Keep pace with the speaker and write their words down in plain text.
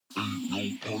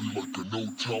Party like a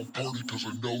no-town party, cause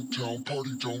a no-town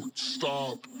party don't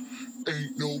stop.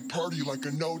 Ain't no party like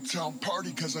a no-town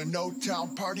party, cause a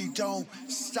no-town party don't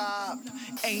stop.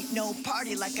 Ain't no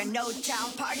party like a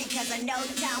no-town party, cause a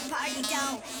no-town party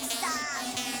don't stop.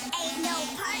 Ain't no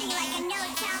party like a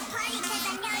no-town party, cause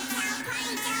a no-town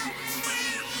party don't stop.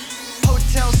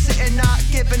 Hotel sitting, not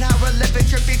giving how we're living,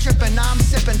 tripping, I'm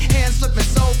sipping, hands slipping,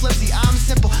 soul flipsy, I'm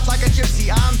simple, like a gypsy,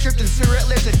 I'm drifting, spirit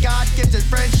lifted, God gifted,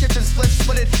 friendship and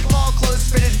splitted, all clothes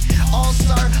fitted, all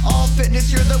star, all fitness,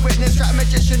 you're the witness, rap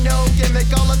magician, no gimmick,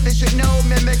 all efficient, no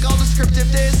mimic, all descriptive,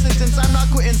 this sentence, I'm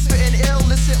not quitting, spitting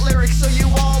illicit lyrics, so you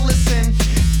all listen.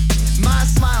 My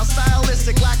smile,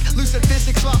 stylistic, like lucid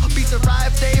physics, while beats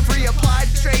arrive, they've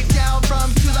reapplied, straight down from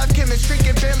two life chemists,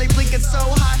 drinking, barely blinking so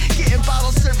high, getting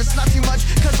bottle service, not too much,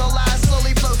 cause the last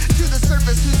slowly float to the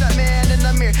surface, who's that man in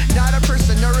the mirror, not a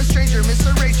person or a stranger,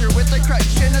 Mr. Rager with a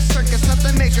crutch in a circus,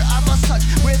 nothing major, I've lost touch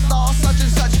with all such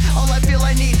and such, all I feel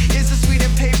I need is a sweet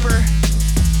and paper.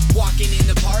 Walking in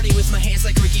the party with my hands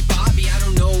like Ricky Bobby, I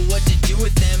don't know what to do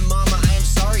with them, mama, I am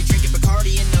sorry, drinking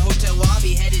Bacardi in the hotel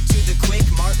lobby, headed to the Quick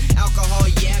Mart, alcohol,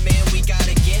 yeah man, we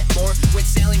gotta get more, went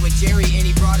sailing with Jerry and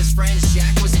he brought his friends,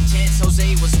 Jack was intense, Jose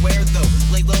was where though,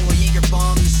 lay low while Jaeger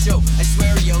bombed the show, I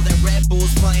swear yo, that Red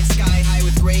Bull's flying sky high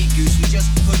with Grey Goose, we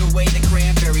just put away the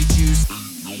cranberry juice.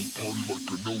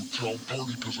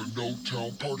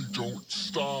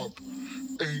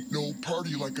 Ain't no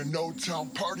party like a no-town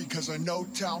party, cause a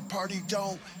no-town party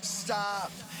don't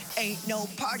stop. Ain't no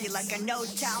party like a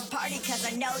no-town party, cause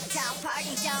a no-town party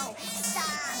don't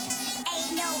stop.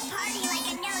 Ain't no party like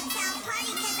a no-town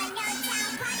party, cause a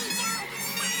no-town party don't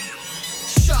stop.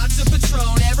 Shots of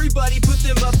Patron, everybody put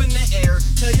them up in the air.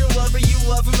 Tell your lover you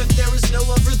love him if there is no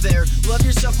lover there. Love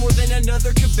yourself more than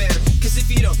another could bear, cause if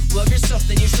you don't love yourself,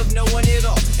 then you love no one at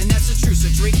all. And that's the truth, so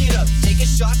drink it up, take a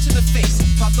shot to the face,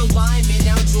 pop the lime in,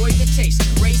 now enjoy the taste.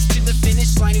 Race to the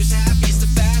finish line, who's happiest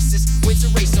the fastest wins a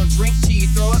race. Don't drink till you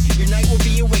throw up, your night will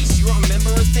be a waste. You won't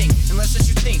remember a thing, unless what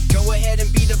you think. Go ahead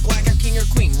and be the blackout king or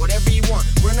queen, whatever you want.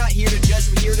 We're not here to judge,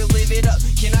 we're here to live it up.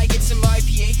 Can I get some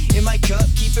IPA in my cup?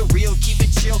 Keep it real, keep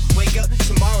it chill. Wake up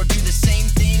tomorrow, do the same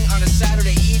thing on a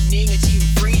Saturday evening.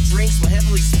 Achieving free drinks while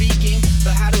heavily speaking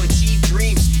about how to achieve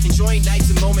dreams. Enjoying nights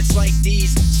and moments like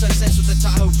these, sunsets with the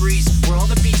Tahoe breeze, where all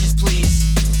the beaches please.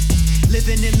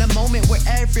 Living in the moment where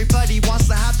everybody wants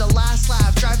to have the last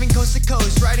laugh, driving coast to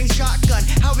coast, riding shotgun,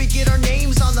 how we get our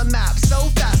names on the map,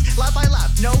 so fast, lap by lap,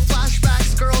 no